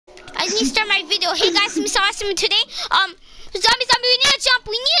need to start my video. Hey guys, Mr. Awesome today. Zombie, we need to jump.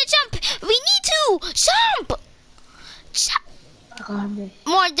 We need to jump. We need to jump.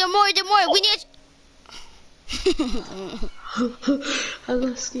 More. We need I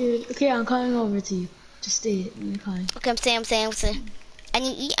got scared. Okay, I'm coming over to you. Just stay. I'm coming. Okay, I'm saying. I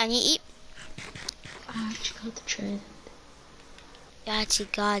need to eat. I actually got the tread. You actually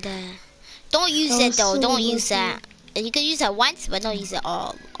got it. Don't use it though. Don't use that. You can use it once, but don't use it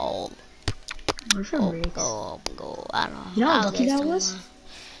all. Go. I don't know. You know how lucky that was?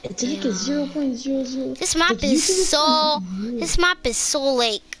 It's like a 0.00. This map is so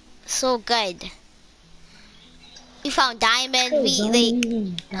like so good. You found diamond.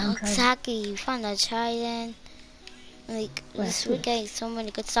 Exactly. You found a trident. Like we're getting so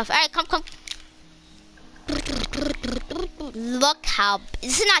many good stuff. All right, come. Look how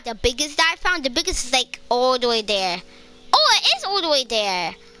this is not the biggest that I found. The biggest is like all the way there. Oh, it is all the way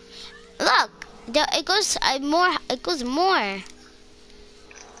there. Look, it goes more. It goes more.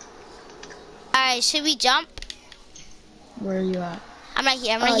 All right, should we jump? Where are you at? I'm right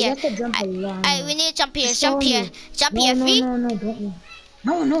here. You have to jump a lot. We need to jump here. Jump here. Free? No, don't.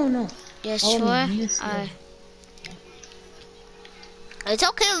 No. Yeah, sure. Alright. It's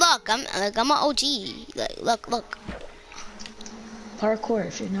okay. Look, I'm an OG. Look. Parkour.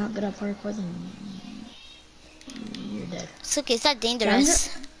 If you're not good at parkour, then you're dead. It's okay. It's not dangerous.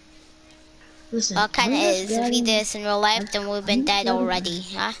 Listen. Kind of is. If we did this in real life, then we've been dead already.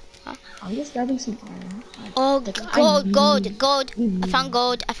 Huh? I'm just grabbing some iron. Oh, gold. I found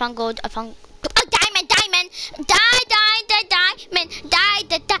gold. Oh, diamond. Diamond.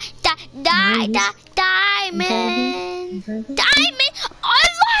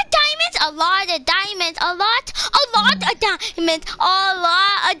 A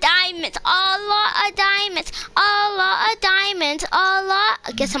lot of diamonds.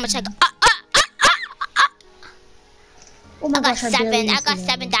 Guess how much I got? Oh my gosh, I got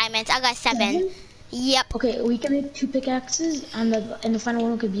 7 diamonds. I got 7. Yep. Okay, we can make 2 pickaxes, and the final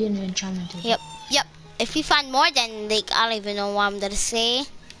one could be an enchantment table. Yep. If we find more, then like I don't even know what I'm gonna say.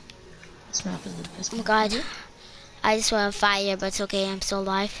 This map is the best. Oh my god. I just want to fire, but it's okay. I'm still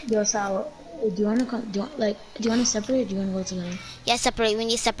alive. Yo, Sal, do you wanna separate? Or do you wanna go together? Yeah, separate. We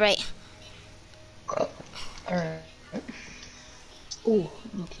need to separate. Alright. Oh,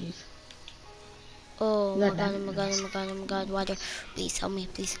 okay. Oh my god, water. Please help me,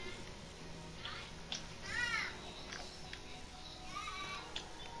 please.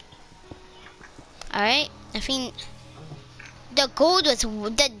 Alright, I think the gold was,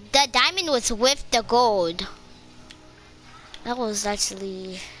 the diamond was with the gold. That was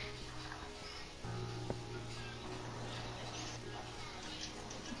actually...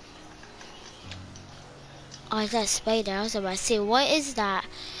 Oh, is that a spider? I was about to say, what is that?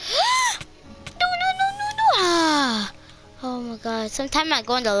 No. Oh my god. Sometimes I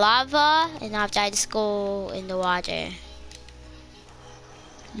go in the lava, and after I just go in the water.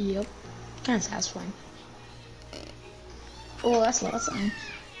 Yep. Kind of satisfying. Oh, that's awesome.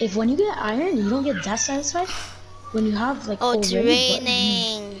 If when you get iron, you don't get that satisfied. When you have like... Oh, it's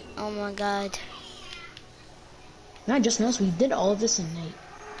raining. Oh my god. And I just noticed we did all of this in night.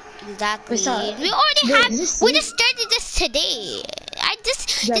 Exactly. We just started this today.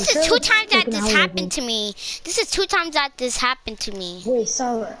 This is 2 times that this happened to me. This is 2 times that this happened to me. Wait,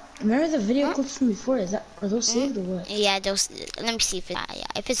 so remember the video clips from before? Are those saved or what? Yeah, those. Let me see if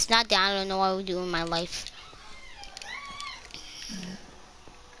if it's not there, I don't know what I would do in my life.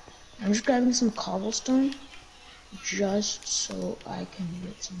 I'm just grabbing some cobblestone, just so I can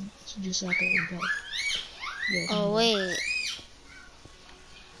get some, just so I can rebuild. Yeah, oh wait.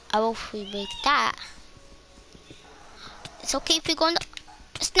 I will free break that. It's okay if we go in the...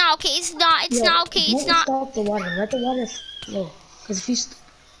 It's not okay. It's not okay. It's not. Stop the water. Let the water flow. Cause if you...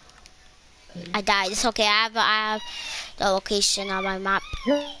 I died. It's okay. I have the location on my map.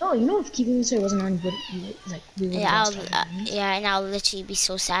 No, you know if keeping this here wasn't on, but like we would have yeah, and I'll literally be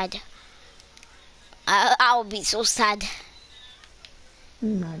so sad. I'll be so sad.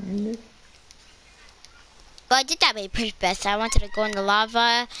 Not ended. But I did that my purpose. I wanted to go in the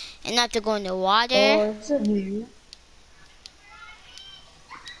lava and not to go in the water. Oh, it's a new.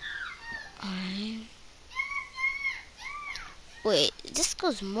 Wait, this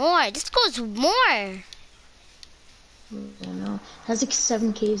goes more. This goes more. I don't know. It has like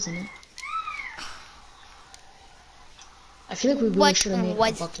 7 caves in it. I feel like we really should have made a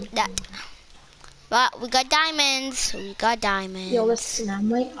bucket. But we got diamonds. Yo, listen, I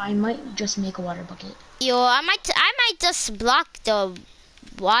might just make a water bucket. Yo, I might just block the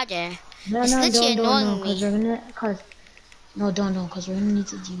water. No, it's literally annoying me. Cause we're gonna need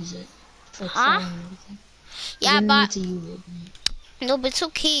to use it. for Huh? falling and everything. Yeah, Didn't but need to use it. no, but it's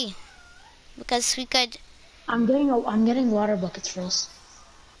okay because we could. I'm getting water buckets for us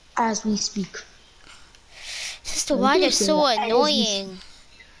as we speak. Just the No, you water's can't say so that. As we speak. annoying.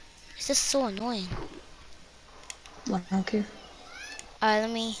 It's just so annoying. I don't care. Alright,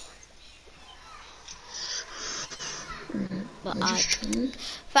 let me. But We're just chilling.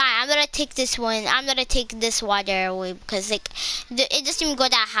 fine. I'm gonna take this one. I'm gonna take this water away because like it doesn't even go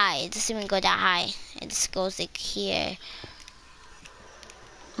that high. It doesn't even go that high. It just goes like here.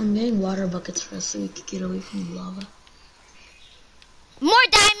 I'm getting water buckets for us so we can get away from the lava. More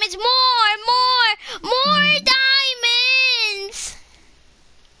diamonds! More diamonds!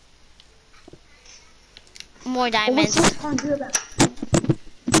 More diamonds. Oh, what's so under that?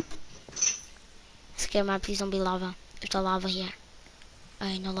 Scare my, please don't be lava. There's no lava here.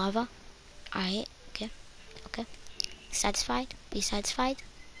 Alright, no lava. Alright, okay. Okay. Satisfied? Be satisfied?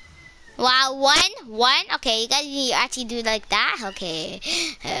 Wow, one? Okay, you actually do like that? Okay.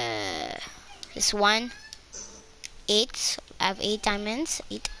 This one. 8. I have 8 diamonds.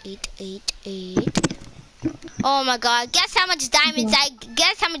 8. Oh my god. Guess how much diamonds I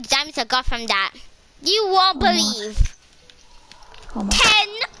got from that. You won't believe. How much? 10.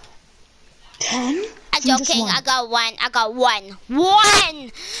 10? I'm joking. I got one.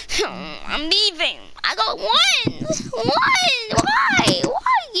 One! I'm leaving. I got one. Why? Why,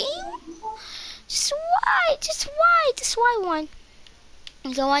 game? Just why one?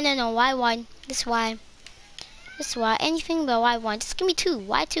 You don't wanna know why one? Just why? Anything but why one? Just give me 2.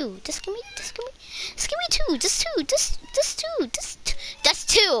 Why 2? Just give me 2. Just 2. Just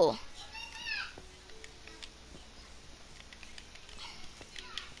 2.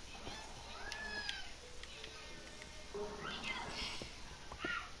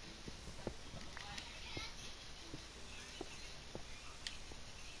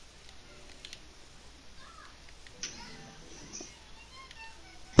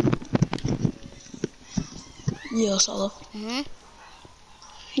 Yeah, solo.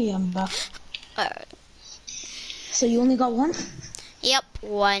 Yeah, I'm back. So you only got one? Yep,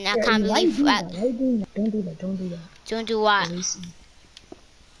 one. I Yeah, can't why you believe doing that. that? Why you doing that? Don't do that. Don't do that. Don't do what? Releasing.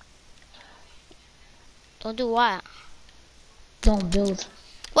 Don't do what? Don't build.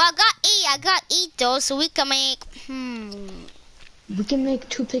 Well, I got 8 though, so we can make, We can make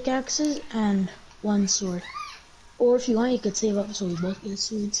 2 pickaxes and 1 sword. Or if you want, you could save up so we both get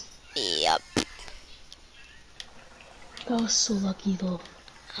swords. Yep. That was so lucky though.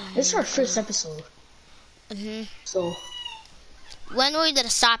 This is our first episode. So, When are we gonna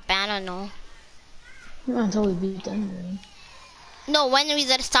stop? I don't know. not until we beat them. Really. No, when are we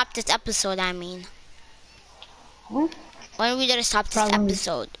gonna stop this episode, I mean. Huh? When are we gonna stop this Probably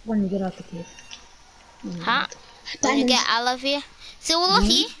episode? when you get out the cave. Huh? When you get out of here? So we'll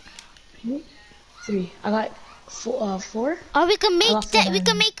see. 3. I got 4. Or we can I make got 4 that. We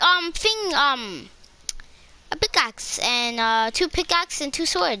can diamonds. make a pickaxe and 2 pickaxes and 2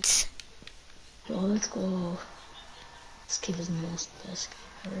 swords. Yo, let's go. This cave is the most best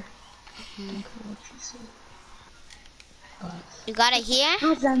cave ever. Don't care what you say. You got it here? How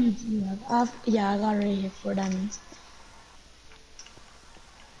much diamonds do you have? Yeah, I got it right here. 4 diamonds.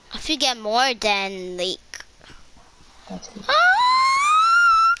 If you get more than like. That's good.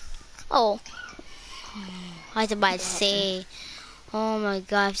 Oh. I was about to say. Oh my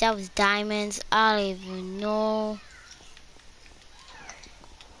god, if that was diamonds, I don't even know.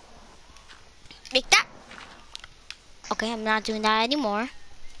 Like that. Okay, I'm not doing that anymore.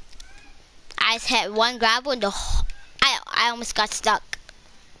 I just hit 1 gravel and I almost got stuck.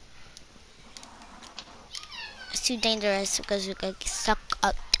 It's too dangerous because we could get stuck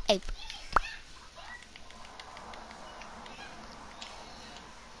up.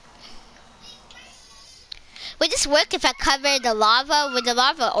 Would this work if I cover the lava? Would the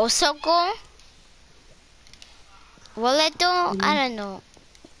lava also go? Will it do? I don't know.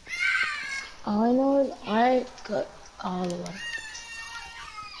 All I know is I got all the water.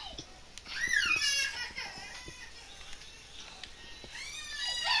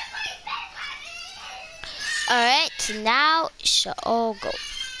 Alright, so now it should all go.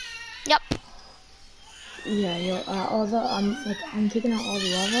 Yep. Yeah, yo, all the I'm taking out all the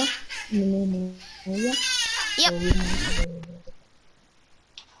lava in the main area. Yep. So we don't have to worry about it.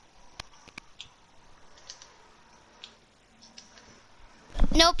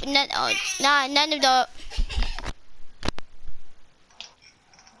 Nope, none of the.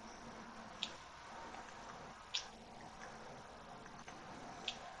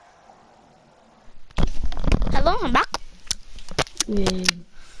 Hello, I'm back. Yeah.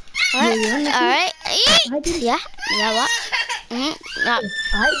 Alright, alright. Yeah, what? Not.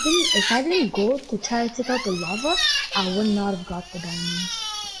 If I didn't go to try to take out the lava, I would not have got the diamonds.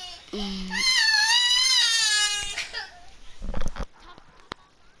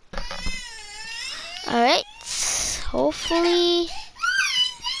 Alright. Hopefully,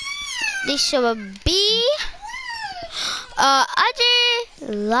 this should be other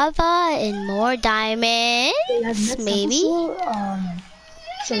lava and more diamonds. Maybe.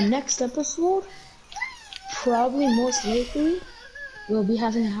 Next episode, probably most likely, we'll be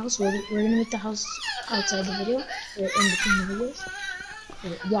having a house. We're gonna make the house outside the video, or in between the videos.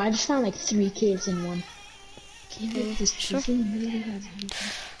 Yo, I just found like 3 caves in one. This Sure. really has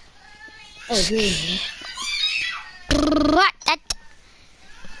everything. Oh, really?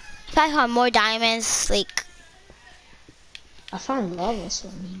 If I found more diamonds, like, I found lava, so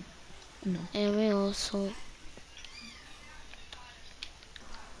I mean, no. and we also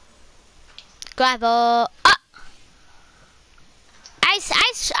gravel.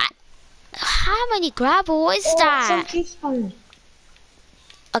 How many gravel? What is that? Some cave spawner.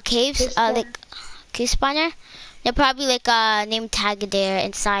 A cave, like cave spawner. They're probably like a name tag there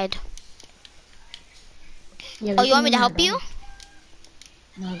inside. Yeah, Oh, you want me to help you?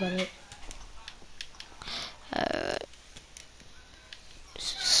 No, I got it.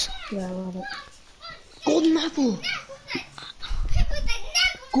 Yeah, I love it. Golden apple!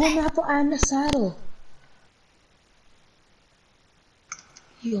 Golden apple and a saddle.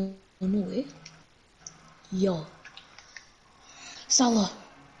 Yo, no way. Yo. Salah.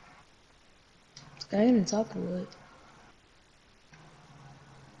 This guy in the top of it.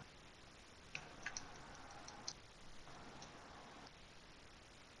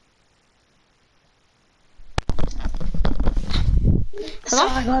 Hello?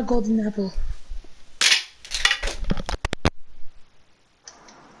 I got a golden apple.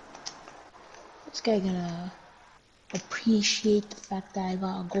 This guy gonna appreciate the fact that I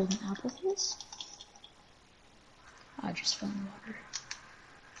got a golden apple for this. I just found water.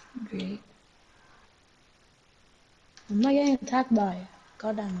 Great. I'm not getting attacked by a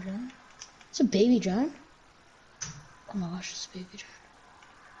goddamn giant. It's a baby giant. Oh my gosh, it's a baby giant.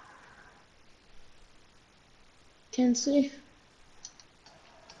 Can't see.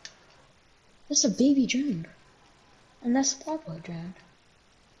 That's a baby giant. And that's a papa giant.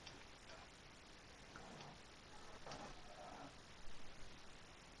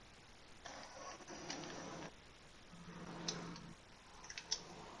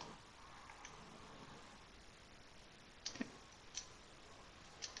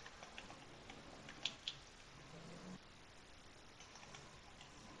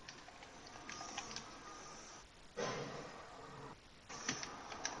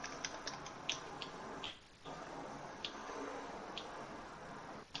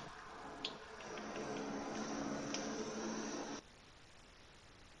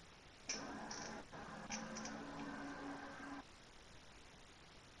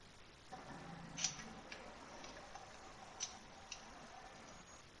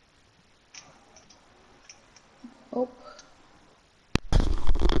 Oh.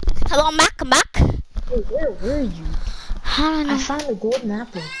 Hello, Mac. Hey, where were you? I don't know. I found a golden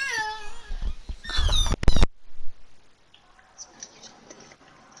apple.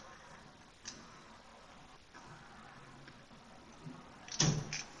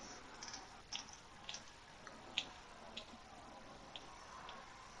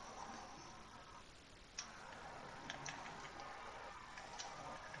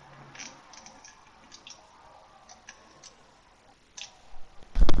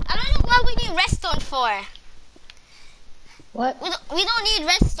 I don't know what we need redstone for. What? We don't need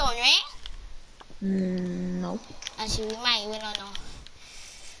redstone, right? No. Actually, we might. We don't know.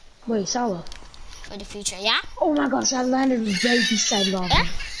 Wait, Salah. For the future, yeah? Oh my gosh, I landed right beside lava. Yeah?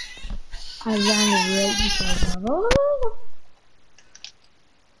 I landed right beside lava. Oh!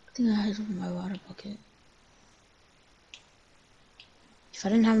 I think I had my water bucket. If I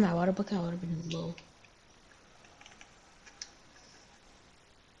didn't have my water bucket, I would have been low.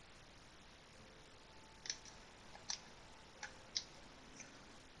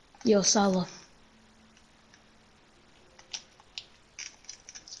 Yo, Salah.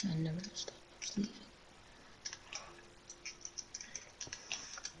 I never stop sleeping.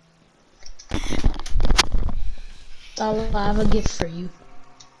 Salah, I have a gift for you.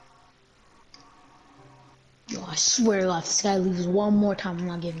 Yo, I swear to God, if this guy leaves one more time, I'm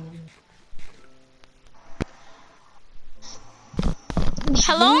not giving him.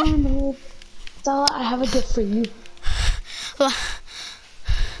 Hello? Salah, I have a gift for you.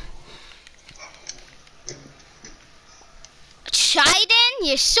 Chiden,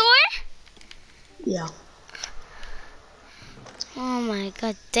 you sure? Yeah. Oh my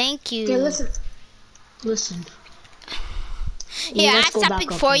god, thank Okay, you. listen. Here, I Let's have go something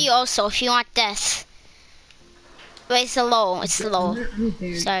back up. for you also if you want this. Wait, it's low. It's low.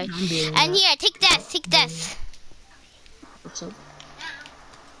 Sorry. I'm bearing And that. here, take this. Take this. What's up?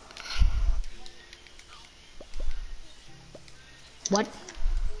 What?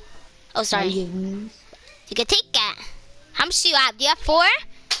 Oh, Why sorry. you giving me? You can take that. How much do you have? Do you have 4?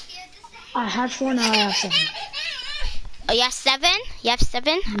 I had 4, now I have 7. Oh, you have 7? You have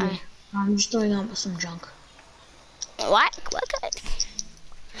 7? Yeah. Alright. I'm just throwing out some junk. What? What good?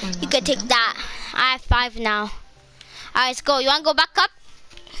 Throwing You out can some take junk. that. I have 5 now. Alright, let's go. You want to go back up?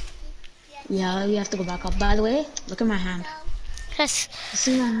 Yeah, we have to go back up. By the way, look at my hand. Yes. You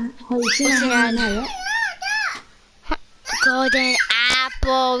see my hand? Oh, you see What's my in hand your right now, yeah? Golden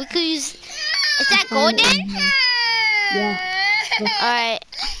apple. We could use... Is that Found it golden? in here. Yeah. Alright.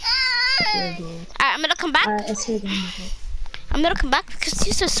 Very good. Alright, I'm gonna come back. Alright, let's take one. I'm gonna come back because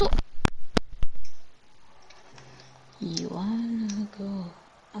these are so... You wanna go?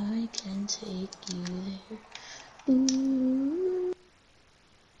 I can take you there. Ooh.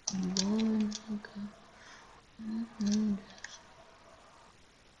 You wanna go? Mm-hmm.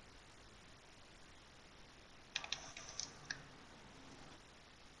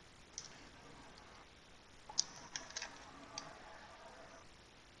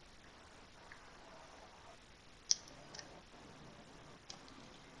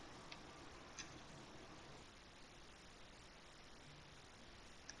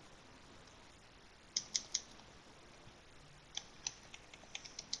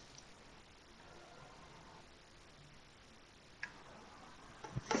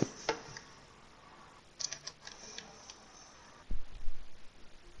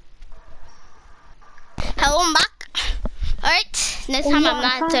 Hello, I'm back. Alright, this time I'm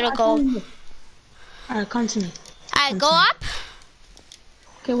not gonna go. Alright, come to me. Alright, go up.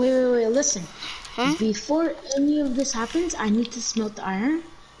 Okay, wait, listen. Hmm? Before any of this happens, I need to smelt the iron.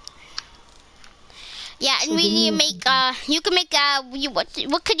 Yeah, and So we give need me to make, you can make,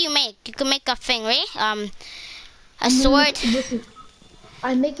 what could you make? You can make a thing, right? A sword. Listen,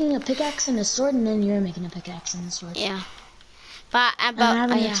 I'm making a pickaxe and a sword, and then you're making a pickaxe and a sword. Yeah. But, And I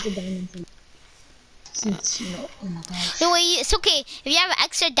have an yeah. extra diamond for you. Since, you know, oh my gosh. No, wait, it's okay. If you have an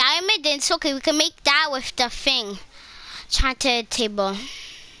extra diamond, then it's okay. We can make that with the thing. Enchanted table.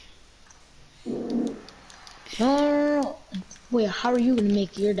 No. Wait, how are you gonna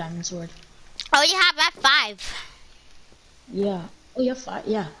make your diamond sword? Oh, you have that 5. Yeah. Oh, you have 5.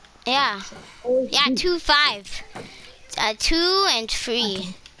 Yeah. Yeah. Oh, Yeah, 2, 5. 2 and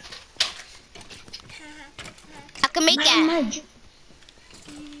 3. I can make that.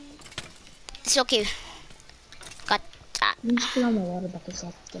 It's okay. Got that. Let me just put on my water bucket so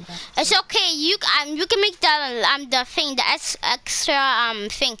I can get back. It's okay. You can make the thing, the extra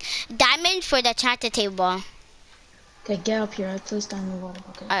thing, diamond for the enchanted table. Okay, get up here. I placed down the water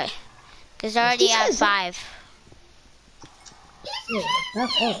bucket. Alright. Because I already have 5. Wait,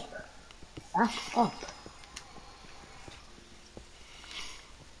 back up. Back up.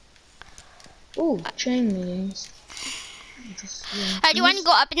 Ooh, chain meetings. Alright, do you want to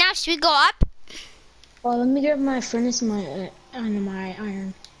go up now? Should we go up? Oh, let me grab my furnace and my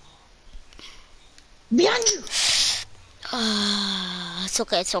iron. Behind you! It's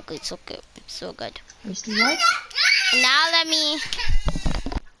okay, it's okay, it's okay. It's so good. Mr. White? Now let me...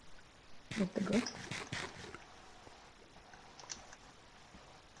 Let the go.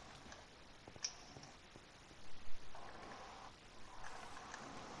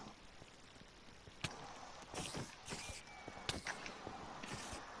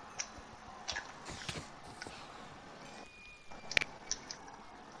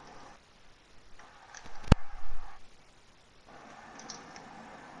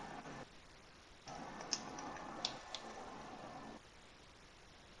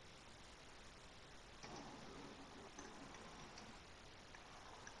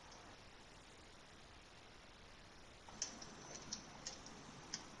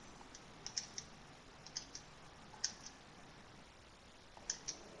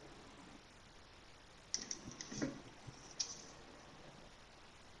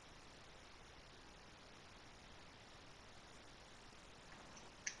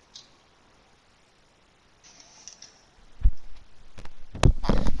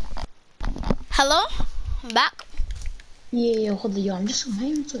 Hello? I'm back. Yeah, hold the I'm just my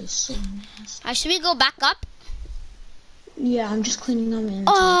inventory is so nice. Should we go back up? Yeah, I'm just cleaning up my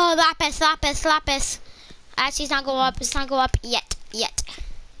inventory. Oh, lapis. Actually, it's not go up. It's not go up yet. Yeah,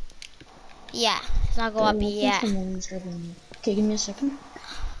 it's not go up yet. Okay, give me a second.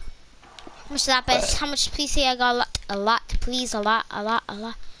 much lapis? How much? Please say I got a lot. A lot, please. A lot.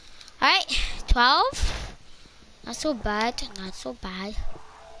 Alright, 12. Not so bad. Not so bad.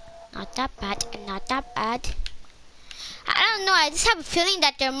 Not that bad. Not that bad. I don't know. I just have a feeling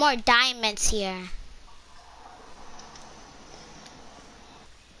that there are more diamonds here.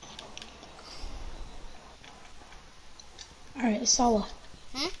 Alright, Salah.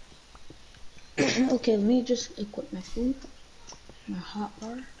 Okay, let me just equip my food. My hot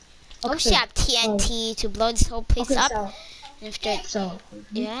bar. I wish you have TNT to blow this whole place up. Salah. Salah.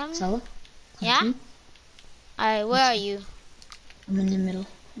 Yeah? Salah. Yeah? Alright, where are you? I'm in the middle.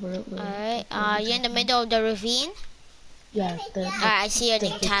 Alright, you're in the middle of the ravine? Yeah, Alright, I see your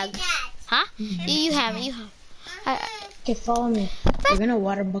name tag. Huh? You have. Okay, follow me. We're gonna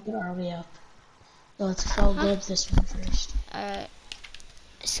water bucket our way up. So let's go up this one first. Alright,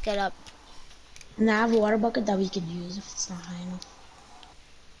 let's get up. And I have a water bucket that we could use if it's not high enough.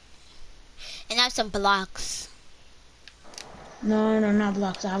 And I have some blocks. No, not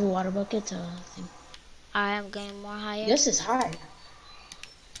blocks. I have a water bucket to thing. Alright, I'm getting more higher. This is high.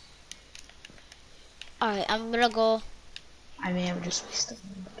 Alright, I'm gonna go. I may have just wasted a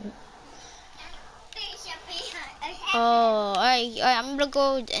water bucket. Oh, alright, I'm gonna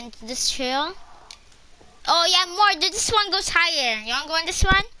go into this trail. Oh yeah, more. This one goes higher. You wanna go on this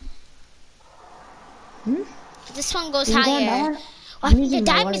one? This one goes higher. Oh, I think the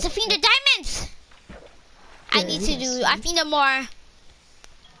diamonds. I think the diamonds. I need to do. I think the more.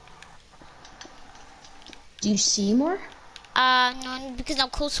 Do you see more? No, because I'm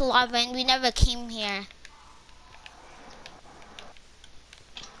close to lava and we never came here.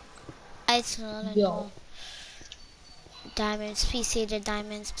 I don't know. Diamonds, please say the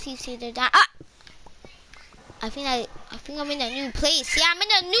diamonds. Please say the diamonds. Ah! I think I'm in a new place. Yeah, I'm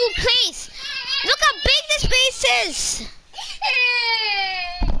in a new place. Look how big this place is.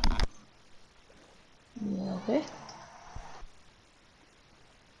 Yeah, okay.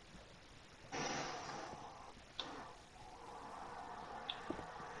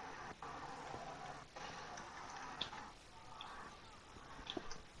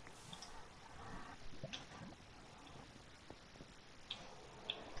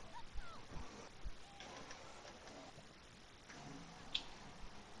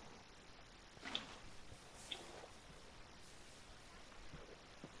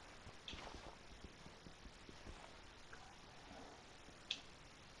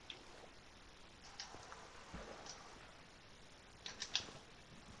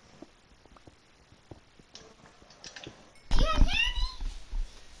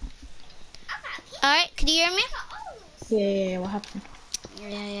 Alright, can you hear me? Yeah, what happened?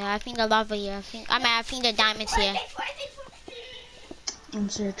 Yeah, I think the lava here. I think the diamonds here. I'm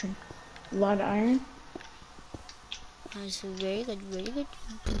searching. A lot of iron. That's very good, very good.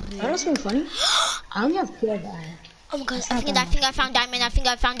 That's been funny. I only have 12 iron. Oh my god, I think I found diamond. I think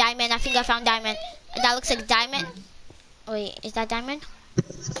I found diamond. That looks like diamond. Oh, wait, is that diamond?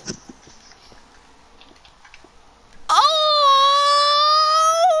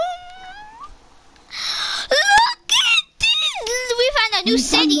 New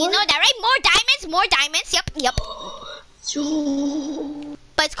city, you know that, right? More diamonds. Yep.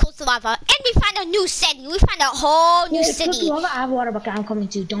 But it's close to lava. And we found a new city. We found a whole new city. Close to lava, I have water bucket. I'm coming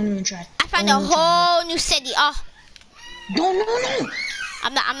too. Don't even try. I found a whole new city. Oh. No.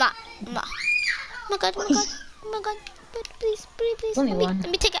 I'm not. Oh my god. Please. Only one.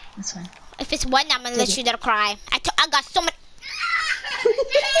 Let me take it. That's fine. If it's one, I'm gonna let you cry. I got so much.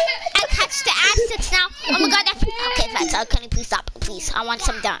 I touched the assets now. Oh my god. Okay, that's all. Can you please stop? Please. I want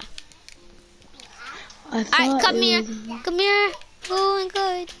some done. Alright, come here. Oh my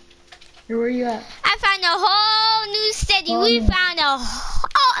god. Where are you at? I found a whole new city. We found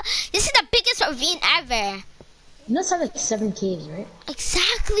this is the biggest ravine ever. You must have like 7 caves, right?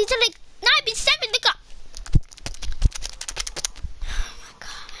 Exactly. They're like not even 7. Look up. Oh my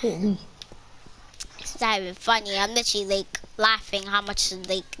god. Holy. It's not even funny. I'm literally like laughing how much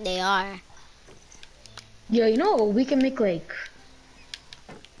like they are. Yo, you know we can make like.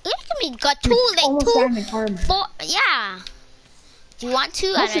 We got two diamond armor. 4. Yeah. Do you want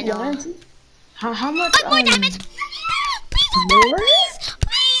to? I don't know. How much? More diamonds. Please.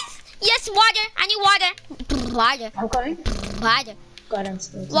 Yes, water. I need water. Water. I'm coming. Water. God, I'm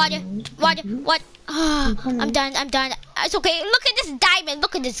still. Water. Oh, I'm done. It's okay. Look at this diamond.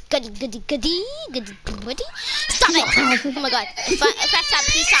 Look at this goody. Stop it. Oh my god. If I stop,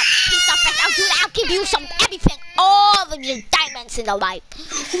 please stop. I'll give you some everything. All of your diamonds in the life.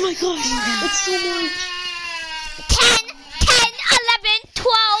 Oh my gosh. It's so much. 10, 11,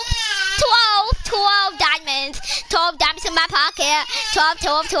 12 diamonds. 12 diamonds in my pocket. 12,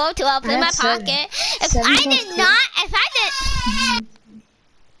 12, 12, 12 in my pocket. If I did not, if I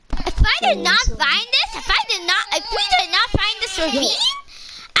did not find this, if we did not find this ravine,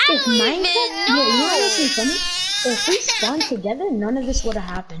 I don't even know. You know what's funny? If we spawned together, none of this would have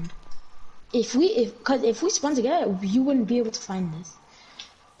happened. If we spawned together, you wouldn't be able to find this.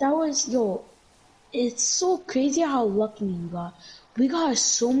 That was, it's so crazy how lucky we got. We got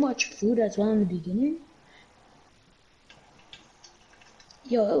so much food as well in the beginning.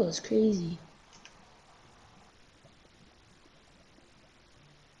 Yo, it was crazy.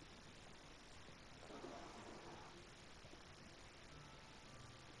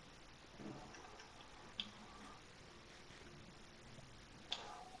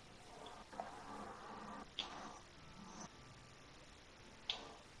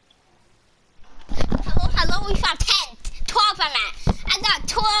 Hello, we found 10, 12 I'm at. I got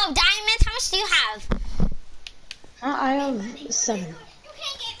 12 diamonds. How much do you have? I have 7. You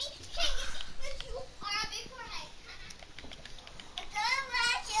can't get me. With you.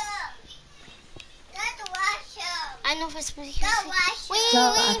 I know if it's supposed to wait,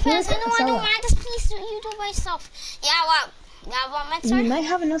 fast. I don't mind. Just please you do it myself. Yeah, what? Yeah, what, my We might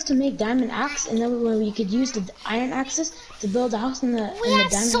have enough to make diamond axe, and then we could use the iron axes to build a house in the We in the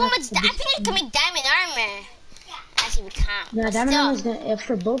have diamond so much. axe. I think we can make diamond armor. Actually, we can't. No, But diamond still. armor is gonna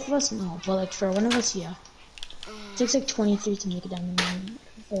for both of us. No, but like for one of us, yeah. It takes like 23 to make a diamond armor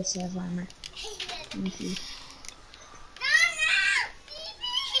for a set of armor. Let me see.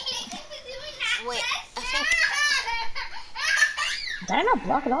 Wait, I think. Did I not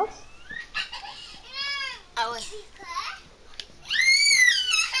block it off? Oh wait.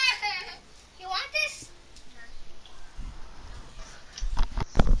 You want this?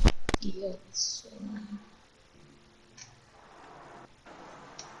 Yeah, it's so annoying.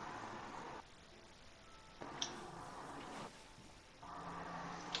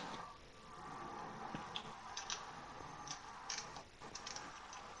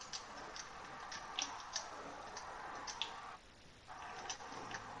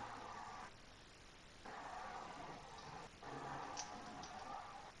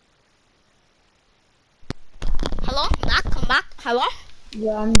 Hello? Knock. Hello?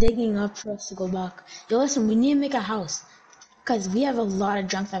 Yeah, I'm digging up for us to go back. Yo, listen, we need to make a house. Because we have a lot of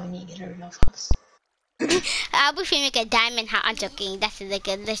junk that we need to get rid of house. I wish we make a diamond house. I'm joking. That's like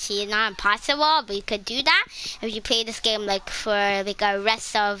literally not impossible, but you could do that if you play this game like for like a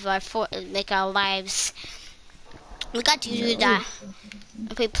rest of our our lives. We got to do that.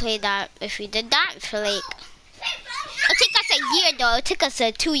 If we play that, if we did that for like, it'll take us a year though. It took us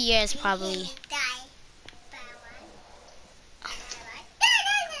 2 years probably.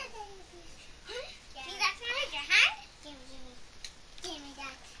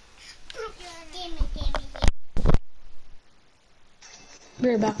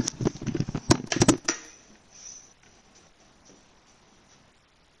 We're back.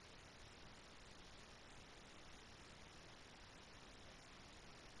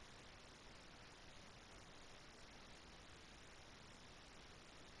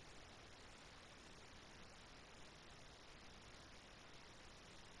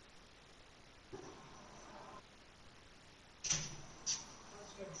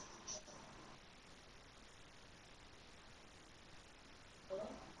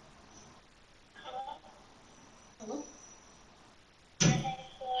 Hello?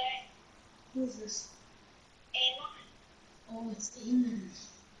 Who is this? Oh, it's Damon.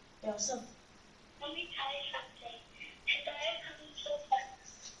 Yeah, what's up? Let me tell you something. Today I'm coming so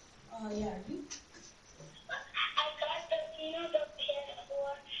fast. Yeah, are you? I got the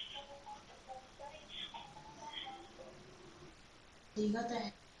PS4 and the website. So you got the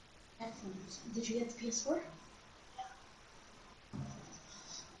headphones. Did you get the PS4?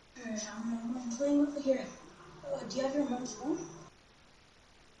 Alright, I'm playing with here. Do you have your mom's phone?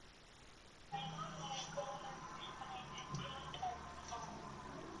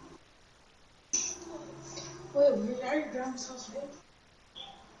 Wait, we're at your grandma's house, right?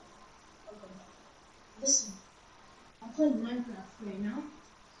 Okay. Listen, I'm playing Minecraft right now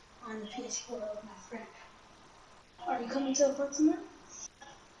on the PS4 with my friend. Are you coming to the park tomorrow?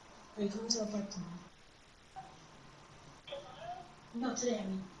 Are you coming to the park tomorrow? No, today, I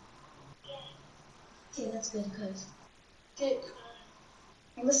mean. Okay, that's good, cause. Okay,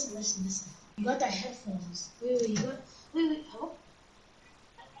 listen. You got the headphones. Wait, you got. Wait, hello?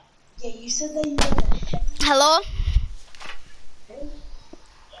 Yeah, you said that you got the headphones. Hello? Right?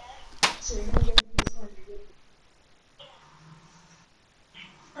 So you're gonna get the PS4.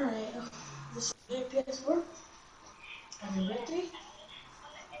 Alright, this is your PS4. On your birthday.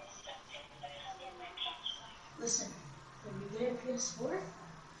 Listen. When you get a PS4,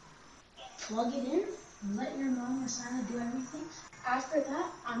 plug it in, let your mom or Santa do everything. After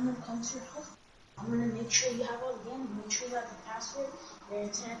that, I'm gonna come to your house. I'm gonna make sure you have all the games, make sure you have the password, your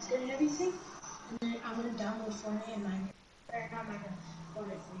internet's good and everything, and then I'm gonna download Fortnite and mine. Right now, I'm gonna run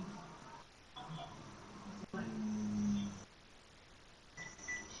it for you.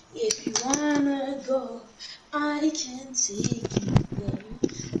 If you wanna go, I can take you there.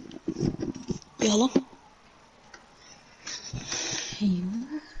 Hello?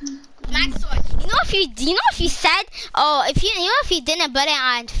 Max, you know if you said, oh, if you didn't put it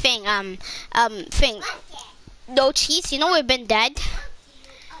on no cheese, you know we've been dead.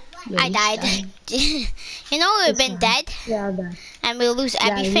 Yeah, I died. You know we've been dead. Yeah, I died. And we'll lose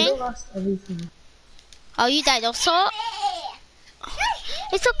everything. Yeah, you lost everything. Oh, you died also?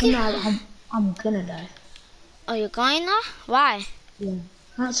 It's okay. No, I'm gonna die. Oh, you're going now? Why? Yeah.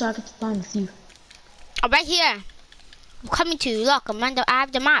 Not so I can find with you. Oh, right here. I'm coming to you. Look, I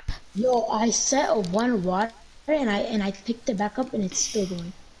have the map. Yo, I set a one water and I picked it back up and it's still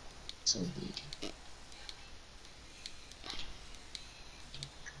going. So big.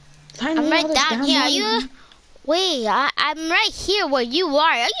 I'm right down here. Are you? Wait, I'm right here where you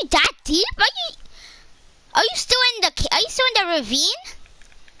are. Are you that deep? Are you still in the ravine?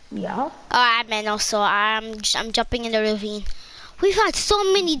 Yeah. Oh, I'm in also. I'm jumping in the ravine. We've got so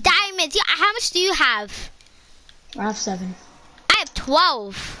many diamonds. Yeah, how much do you have? I have 7. I have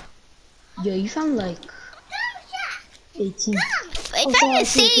 12. Yo, you found like 18. If I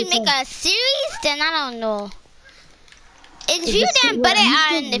say make a series, then I don't know. If you didn't put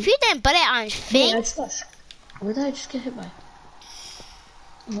it on thing. What did I just get hit by?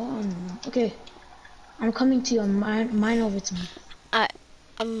 Oh, no. Okay. I'm coming to you. Mine over to me.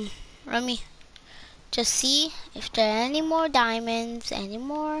 Let me just see if there are any more diamonds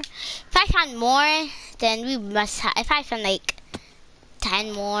anymore. If I found more, then we must have. If I found like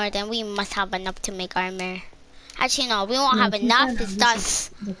 10 more, then we must have enough to make armor. Actually, no, we won't have enough. It's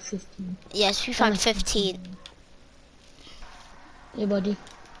just like 15. Yes, we found 15. Hey, buddy.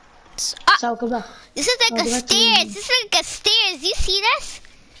 So, go back. This is like a stairs. This is like a stairs. You see this?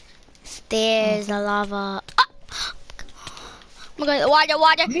 Stairs, the lava. Oh my God,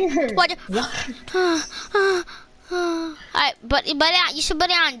 water. Alright, but you should put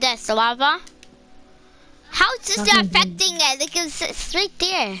it on this, the lava. How is this affecting it? Like it's right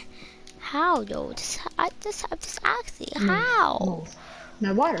there. How though? I'm just asking. How?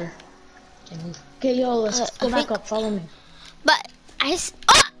 My water. Okay, yo, let's go back up. Follow me. But if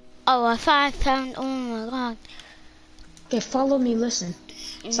I found. Oh my God. Okay, follow me. Listen.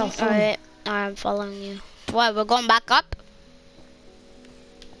 Alright, I'm following you. What? We're going back up.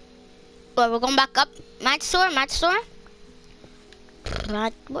 We're going back up. Match store.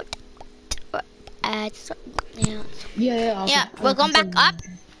 Yeah, we're going back up.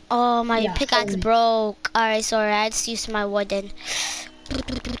 Oh, my pickaxe broke. Alright, sorry, I just used my wooden.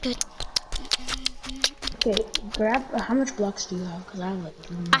 Okay, grab. How much blocks do you have? Cause I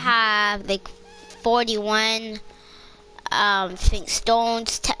have like 41.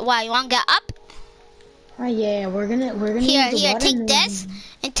 Stones. Why, you wanna get up? Yeah, we're gonna Here, take this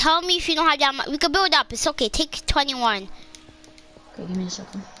and tell me if you don't have that much. We can build up. It's okay. Take 21. Okay, give me a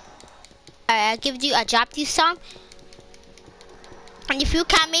second. Alright, I dropped you some. And if you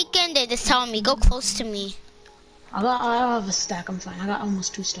can't make it, then just tell me. Go close to me. I have a stack. I'm fine. I got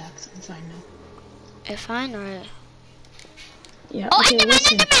almost 2 stacks. I'm fine now. You're fine, alright. Yeah. Oh, okay,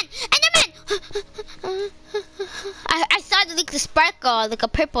 Enderman! I saw the sparkle, like a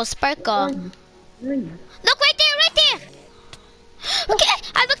purple sparkle. Where are you? Look right there. Okay,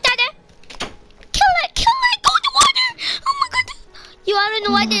 I looked at it. Kill it, go in the water. Oh my God. You out in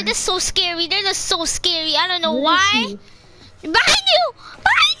the water, that's so scary. They're just so scary. I don't know why. Behind you.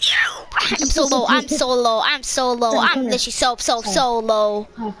 I'm so low. I'm literally so low.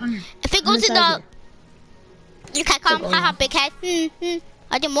 If it goes in the... You can't come. Haha, big head.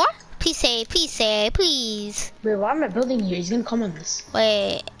 Are there more? Please say. Please. Wait, why am I building here? He's gonna come on this.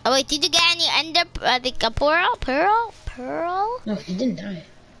 Wait, did you get any ender, like a pearl? No, he didn't die.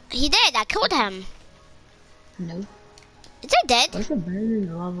 He did, I killed him. No. Is it dead? What's the burning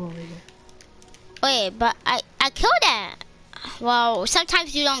the lava over there? Wait, but I killed it. Well,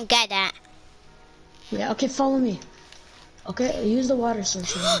 sometimes you don't get that. Yeah, okay, follow me. Okay, use the water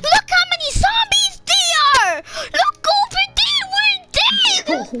source. Look how many zombies there are! Look over there, we're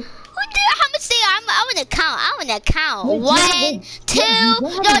dead! How much they are? I wanna count. Wait, 1, 2.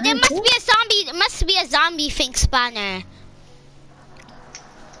 No, there must be a zombie thing spawner.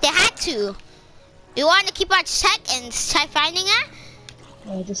 They had to. You wanna keep on check and try finding it?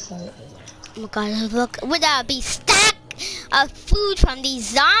 I just saw it. Oh my God, look, would that be stacked? of food from these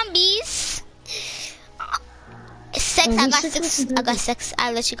zombies. Six, I got six. I got six.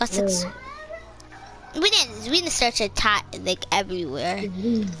 I literally got six. We didn't search it like everywhere.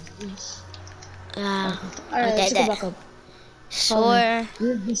 Alright, Okay, let's go back up. Sure.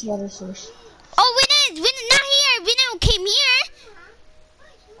 Where's this water source? Oh, we didn't not here. We didn't came here.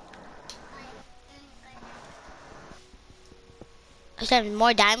 I have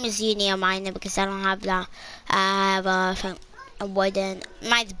more diamonds you need to mine it because I don't have that. I have a wooden.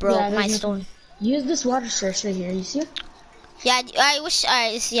 Mine's broke. Yeah, my stone. Use this water source right here. You see it? Yeah, I wish.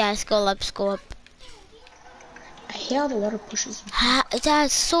 Yeah, let's go up. Let's go up. I hate how the water pushes me.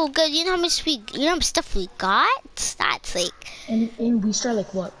 That's so good. You know how much you know how much stuff we got? That's like. And we start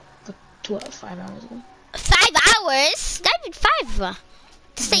like what? 5 hours ago. 5 hours? Not even 5.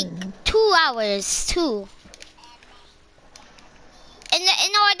 Just like 2 hours. 2. And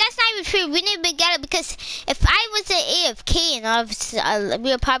you know what? That's not even true. We didn't even get it because if I was an AFK, we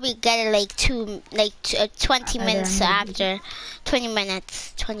would probably get it like 20 minutes after. 20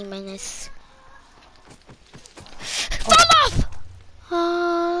 minutes. 20 minutes. Fall off!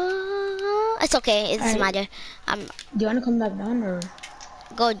 It's okay. It doesn't matter. Do you want to come back down or?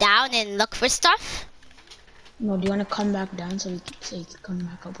 Go down and look for stuff? No, do you want to come back down so you can come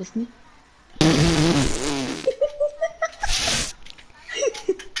back up with me?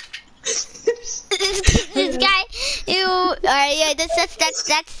 This guy, yeah, that's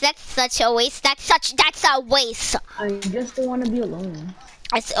such a waste. That's a waste. I just don't want to be alone.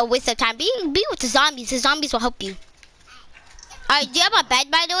 It's a waste of time. Be with the zombies. The zombies will help you. Alright, do you have a bed,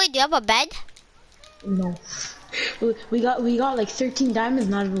 by the way? Do you have a bed? No. We got like 13 diamonds,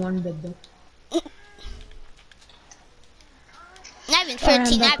 not even one bed though. Not even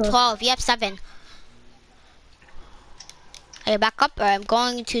 13, not 12. You have 7. Are you back up? Or I'm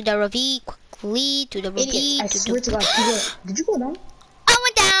going to the ravine quickly. To the ravine. I swear to God, did you go down?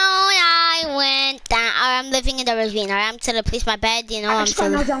 I went down. I'm living in the ravine. I'm to the place my bed. You know, I'm to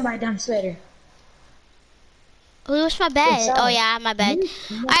the down by damn sweater. Where's my bed? Oh yeah, I have my bed.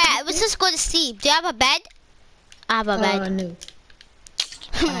 Alright, let's just go to sleep. Do you have a bed? I have a bed.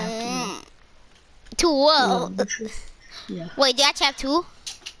 No. 2 wool. Yeah. Wait, do you actually have 2?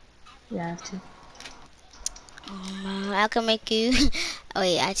 Yeah, I have 2. I can make you. Oh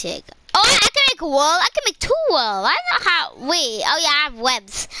wait, I check. Oh, I can make wool. I can make 2 wool. I don't know how. Wait. Oh yeah, I have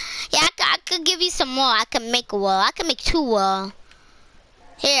webs. Yeah, I could give you some more. I can make wool. I can make 2 wool.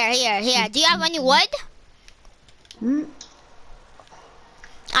 Here. Do you have any wood? Hmm.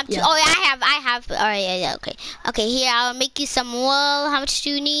 Oh yeah, I have. All right, yeah, okay. Okay, here I'll make you some wool. How much do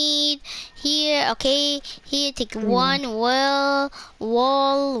you need? Here, okay. Here, take 1 wool.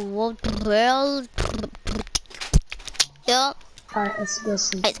 Yeah. Alright, let's go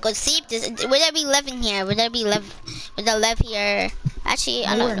sleep. Let's go sleep. Would there be live in here? Would there live here? Actually,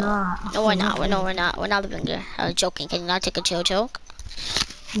 I don't know. No, we're not. We're not living here. I was joking. Can you not take a chill joke?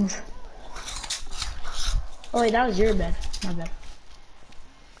 Oh wait, that was your bed. My bad.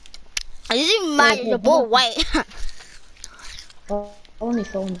 I didn't mind the bull white. Follow me.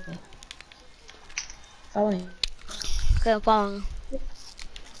 Follow me. Okay, I'm following.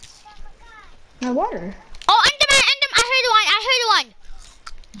 My water. Oh, Enderman! I heard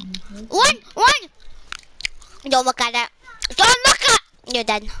one. Don't look at it. Don't look at it. You're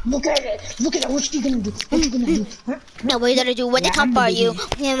dead. Look at it. What you gonna do? No, what are you gonna do? What they come for you?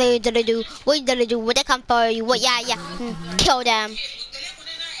 What are you gonna do? What they come for you? What? Yeah. Kill them.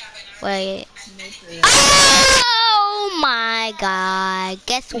 Wait. Oh my God!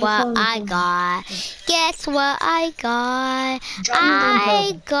 Guess what I got?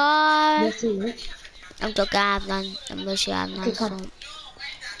 I'm joking. I have none. I'm literally have none. So.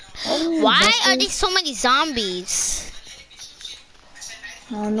 Why are there so many zombies?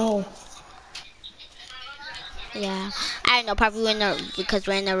 I don't know. Yeah, I don't know. Probably because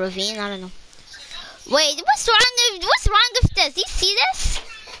we're in a ravine. I don't know. Wait, what's wrong with this? You see this?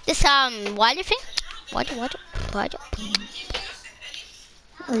 This water thing? Water.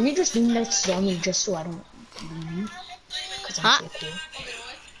 Are you just doing that zombie just so I don't leave? Because I'm so cool.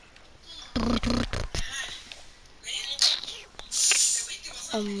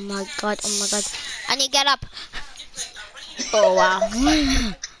 Oh my god. I need to get up. Oh wow.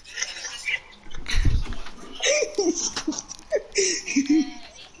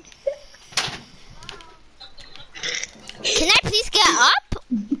 Can I please get up?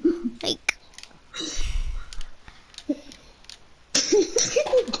 Like.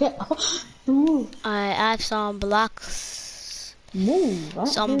 I have some blocks. Move.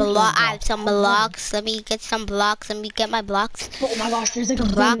 I have some blocks. Let me get some blocks. Let me get my blocks. Oh my gosh, there's like a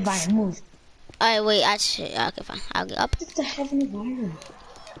grapevine. Move. Alright, wait, actually, okay, fine. I'll get up. It's the heaven of iron.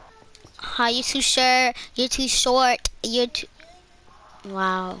 Are you too sure? You're too short. You're too...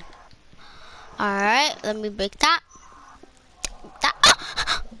 Wow. Alright, let me break that.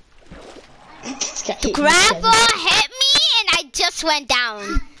 Ah! This guy The hit me, gravel Kevin. hit me and I just went down.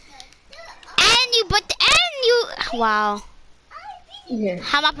 And you, wow. Yeah.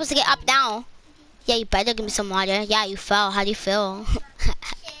 How am I supposed to get up now? Yeah, you better give me some water. Yeah, you fell. How do you feel?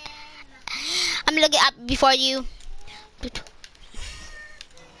 I'm gonna get up before you.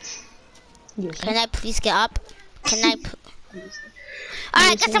 Yes, Can I please get up? Can I?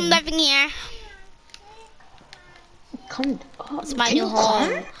 Alright, got some sir. living here. Come on. It's my Can new you home.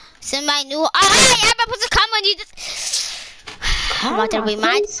 come? It's in my new. Oh, I'm supposed to come when you just. I'm about to be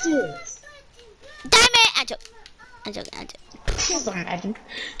mad. Places. Damn it! I'm joking. Please don't imagine.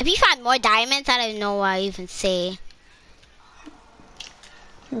 If you find more diamonds, I don't know what I even say.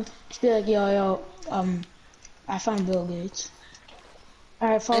 Just be like, yo, I found Bill Gates.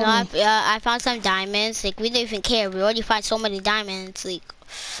 Alright, You follow know, me. I found some diamonds. Like, we don't even care. We already find so many diamonds. Like,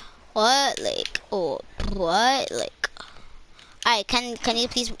 what? Like, oh, what? Like, alright, can you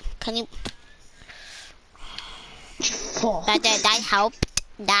please, can you, Fall. that helped.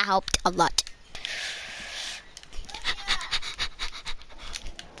 That helped a lot.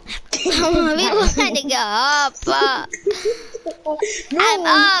 We want to go up. I'm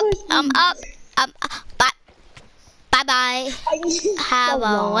up. I'm up. Bye. Have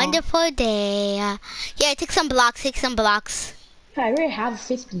a wonderful day. Here, take some blocks. I already have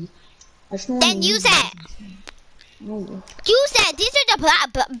 50. I just don't Then want to use it. No. Use that. These are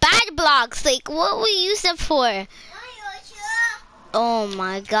the bad blocks. Like, what we use them for? Oh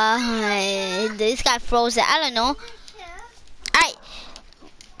my god. This guy froze it. I don't know. Alright.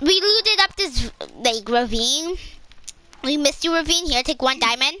 We looted up this, like, ravine. We missed you, ravine. Here, take 1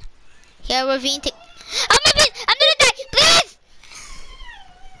 diamond. Here, ravine, take... Oh my god! I'm gonna die! Please!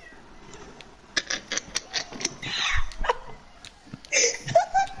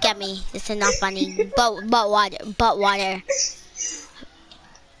 Get me. This is not funny. But water.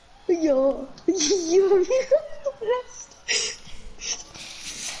 Yo, you.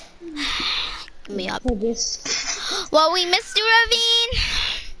 Get me up. For this. Well, we missed you, ravine.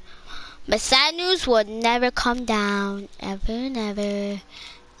 But sad news will never come down. Ever, never,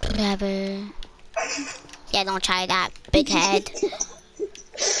 forever. Yeah, don't try that, big head.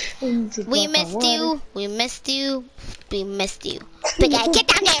 We missed you. Big head, get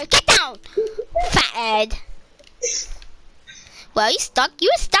down there. Get down. Fat head. Well, you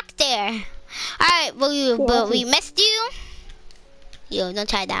were stuck there. Alright, but we missed you. Yo, don't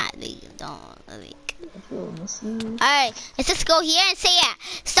try that. Alright, let's just go here and say it.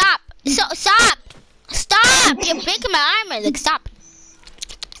 Stop. Stop. You're breaking my armor. Like, stop.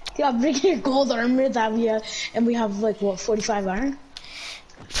 Yeah, I'm breaking your gold armor that we have, and we have like what, 45 iron?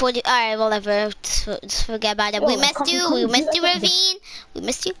 40. Alright, whatever. Just forget about it. Yo, We missed you. We missed you, ravine. We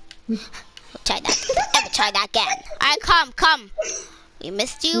missed you. Try that. Never try that again. Alright, come. We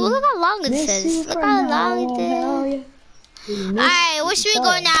missed you. Look how long it is. Look how long it is. Alright, where should we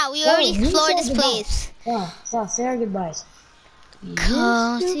go now? We already explored this place. So say our goodbyes.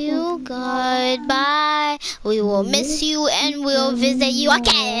 Call you goodbye. We will miss you and we'll visit you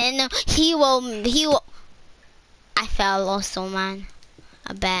again. He will. I fell also, man.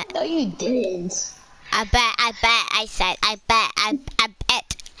 I bet. No, you didn't. I bet.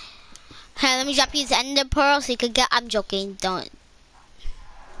 Hey, let me drop you the ender pearl so you could get. I'm joking. Don't.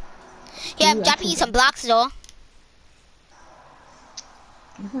 Yeah, I'm dropping you some blocks though.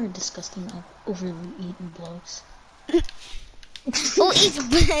 You're disgusting. Overly eating blocks. Who eats?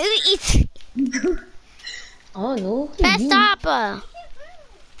 Oh no. Fast stop. Oh,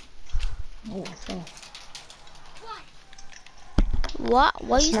 I fell. What?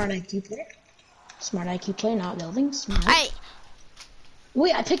 What you? Smart IQ player. Smart IQ player, not building. Smart. Alright.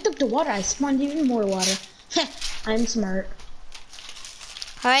 Wait, I picked up the water. I spawned even more water. I'm smart.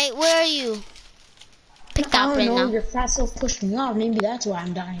 Alright, where are you? Picked up I right don't know. now. Your fat self pushed me off. Maybe that's why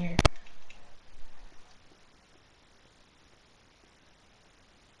I'm down here.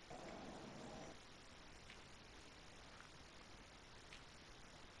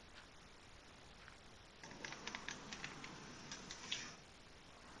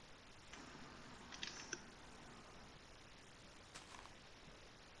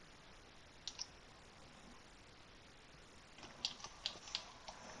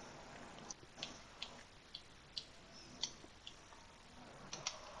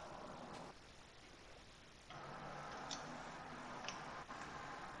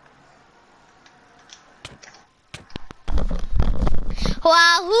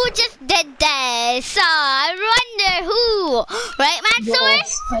 Well, who just did this? I wonder who. Right, Yo, Mansoor?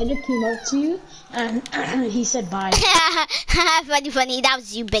 spider came up to you and he said bye. Funny. That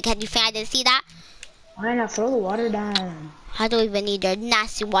was you, big head. You think I didn't see that? Why not throw the water down? I don't even need your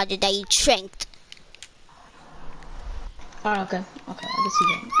nasty water that you drank. Oh, okay. Okay, I can see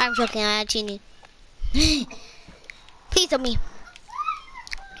that. I'm joking. I actually need. Please help me.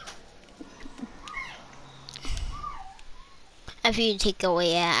 If you take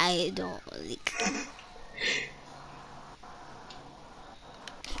away, I don't like.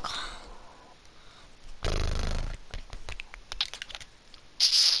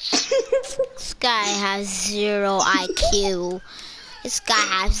 This guy has 0 IQ. This guy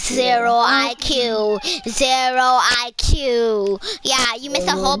has 0 IQ. 0 IQ. Yeah, you missed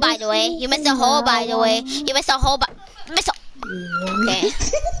a hole, by the way. You missed a hole, by the way. You missed a hole, Okay.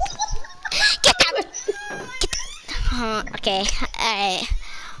 Get that. Okay. Alright.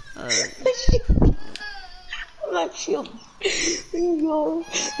 Let's shield. Yo,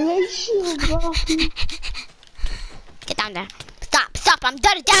 let's shield, bro. Get down there. Stop. I'm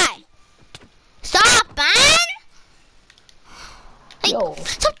gonna die. Stop, man. Hey, Yo.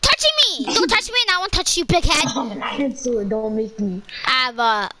 stop touching me. Don't touch me and I won't touch you, big head. Answer, don't make me.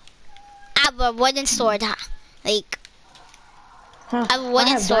 I have a wooden sword, huh? Like, Huh, I have a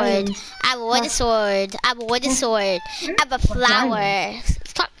wooden sword. diamonds. I have a wooden sword. I have a wooden sword. I have a flower.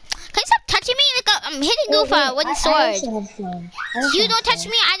 Stop. Can you stop touching me? Like, I'm hitting you for a wooden sword. You don't touch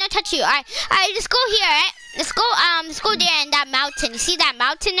me, I don't touch you. Alright, let's go here, right? Let's go there in that mountain. You see that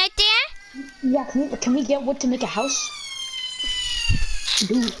mountain right there? Yeah, can we get wood to make a house?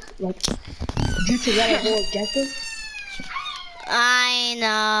 Dude, like, did you forget our whole objective? I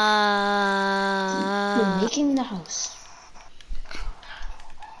know. We're making the house.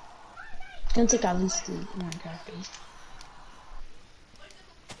 It's gonna take at least 3 Minecraft days.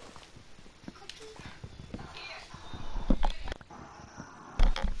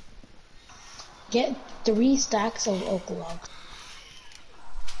 Get 3 stacks of oak logs.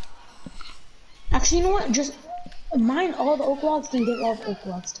 Actually, you know what? Just mine all the oak logs and give all the oak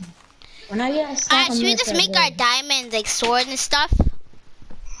logs to me. When I get a stack, Should we just make our diamonds like sword and stuff?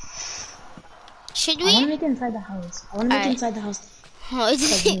 Should we? I wanna make it inside the house. Oh,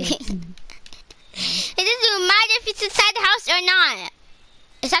 It doesn't matter if it's inside the house or not.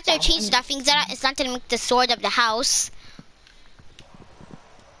 It's not to change the things that it's not to make the sword of the house.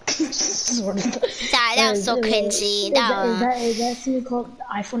 That was so cringy. Is that something called the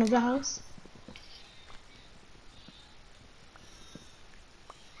iPhone of the house?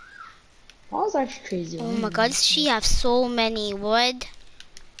 That was actually crazy. Oh my god, does she have so many wood?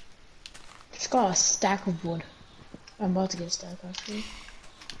 It's got a stack of wood. I'm about to get a stack actually.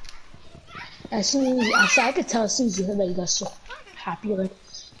 As soon as I could tell as soon as you heard that, you got so happy, like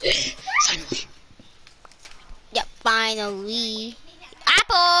finally. Yep, finally.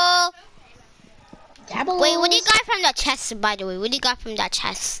 Apple! Apples. Wait, what do you got from the chest, by the way? What do you got from that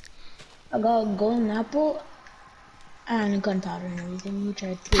chest? I got a golden apple and gunpowder and everything. We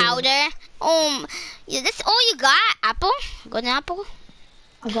tried powder. Yeah, that's all you got? Apple? Golden apple?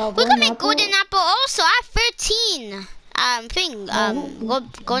 I got We can make golden apple also. I have 13.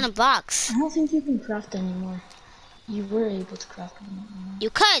 Golden blocks. I don't think you can craft anymore. You were able to craft anymore. You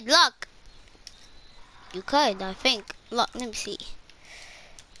could, look. You could, I think. Look, let me see.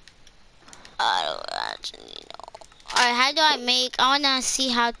 I don't actually know. Alright, how do I make, I wanna see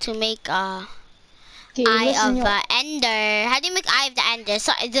how to make Eye of the Ender. How do you make Eye of the Ender?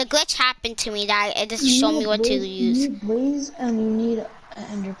 So the glitch happened to me that it doesn't show me what to use. You need blaze and you need an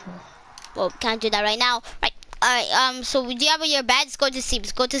ender pearl. Well, can't do that right now. Right. Alright, so do you have your bed? Let's go to sleep.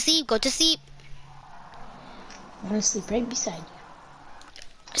 Let's go to sleep. Go to sleep. I'm gonna sleep right beside you.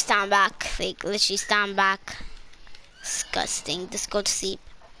 Stand back. Like, literally stand back. Disgusting. Just go to sleep.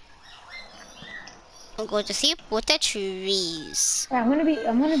 I'll go to sleep with the trees. Yeah, I'm gonna be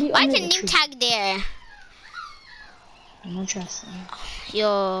Why is the name tag there? I'm gonna trust you.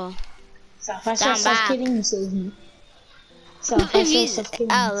 Yo. So if I start suffocating, you save me. So if I start suffocating,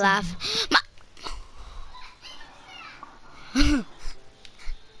 I'll laugh.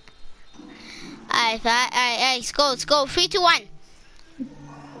 Alright, let's go. 3, 2, 1.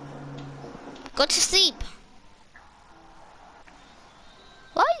 Go to sleep.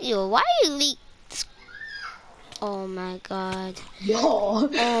 Why are you leak? Oh my god. Yo.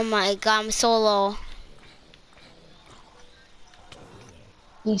 Oh my god, I'm so low.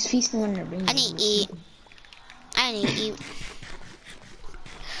 He's feasting on their brains. I need to eat.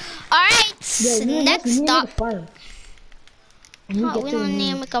 Alright, next up. We don't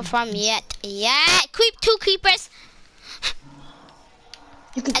need to make a farm yet. Yeah, 2 creepers.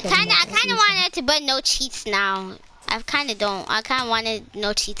 You can I kill them kinda, all. I kinda wanted to put no cheats now. I kinda don't. I kinda wanted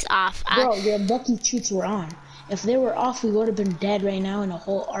no cheats off. Bro, your lucky cheats were on. If they were off, we would have been dead right now in a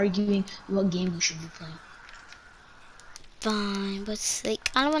whole arguing what game we should be playing. Fine, but it's like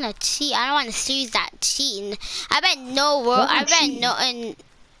I don't want to cheat. I don't want to series that cheating. I bet no world. What I about bet cheating? no. And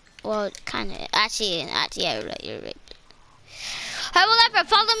well, kind of. Actually, yeah, you're right. You're right. Hey, whatever.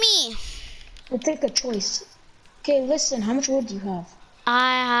 Follow me. We'll take a choice. Okay, listen. How much wood do you have?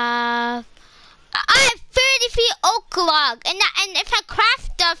 I have 33 oak log, and if I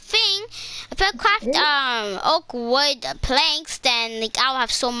craft the thing, if I craft oak wood planks, then like I'll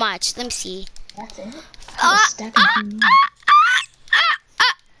have so much. Let me see. That's it.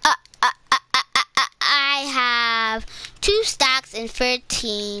 I have 2 stacks and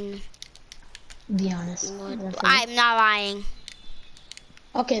 13. Be honest. I'm not lying.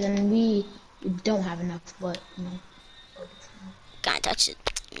 Okay, then we don't have enough, but you know. Can't touch it.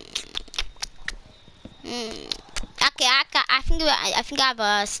 Okay, I think I have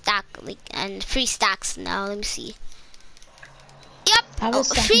a stack like and 3 stacks now. Let me see. Yep,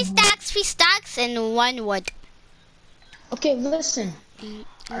 3 stacks and 1 wood. Okay, listen.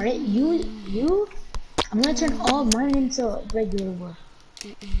 All right, you. I'm gonna turn all mine into regular wood.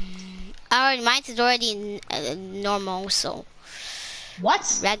 Mine's is already normal, so.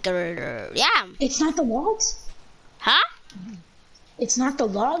 What? Regular, yeah. It's not the logs? Huh? It's not the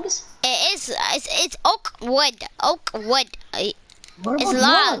logs? It is. It's oak wood. Oak wood. What It's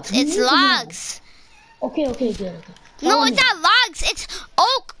about logs. It's logs. Okay, good. No, it's not logs. It's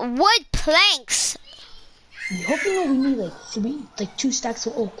oak wood planks. You hope you know we need 2 stacks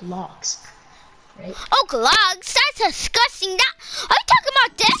of oak logs, right? Oak logs? That's disgusting. Are you talking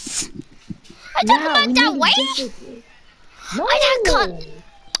about this? Are you talking about that way? No.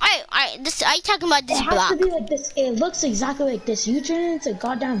 Are you talking about this block? It has to be like this. It looks exactly like this. You turn it into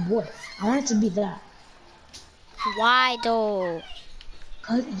goddamn wood. I want it to be that. Why though?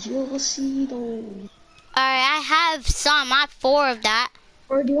 Cause you'll see though. Alright, I have some. I have 4 of that.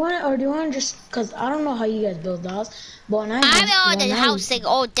 Or do you want to just? Cause I don't know how you guys build the house, but when I build the house like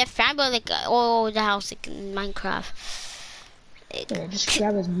all different. I build like all the house like in Minecraft. Yeah, just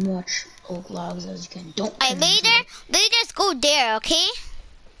grab as much oak logs as you can. Don't. Later, go there, okay?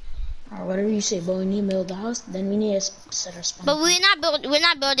 Or whatever you say, but we need to build the house. Then we need to set our spawn. But we're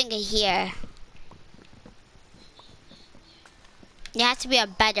not building it here. It has to be a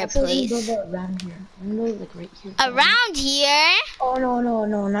better place. Build it around here. I'm gonna build like right here. Around here? Oh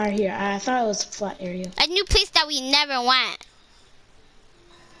no, not here. I thought it was a flat area. A new place that we never went.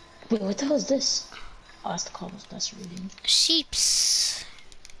 Wait, what the hell is this? Oh, that's the cobbles. That's reading. Sheeps.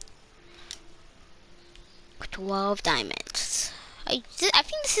 12 diamonds. I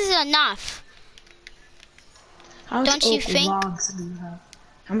think this is enough. How much Don't you think? Logs do you have?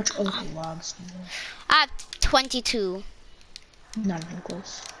 How much oak logs do you have? I have 22. Not even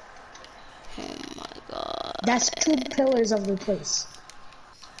close. Oh my god. That's 2 pillars of the place.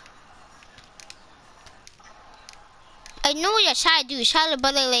 I know what you're trying to do. You're trying to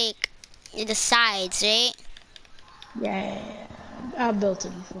build it like in the sides, right? Yeah. I built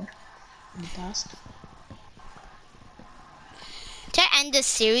it before in the past. Should I end the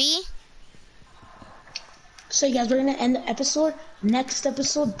series? So you guys, we're gonna end the episode. Next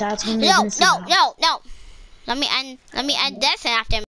episode, that's when we're No. gonna see. Let me end this and after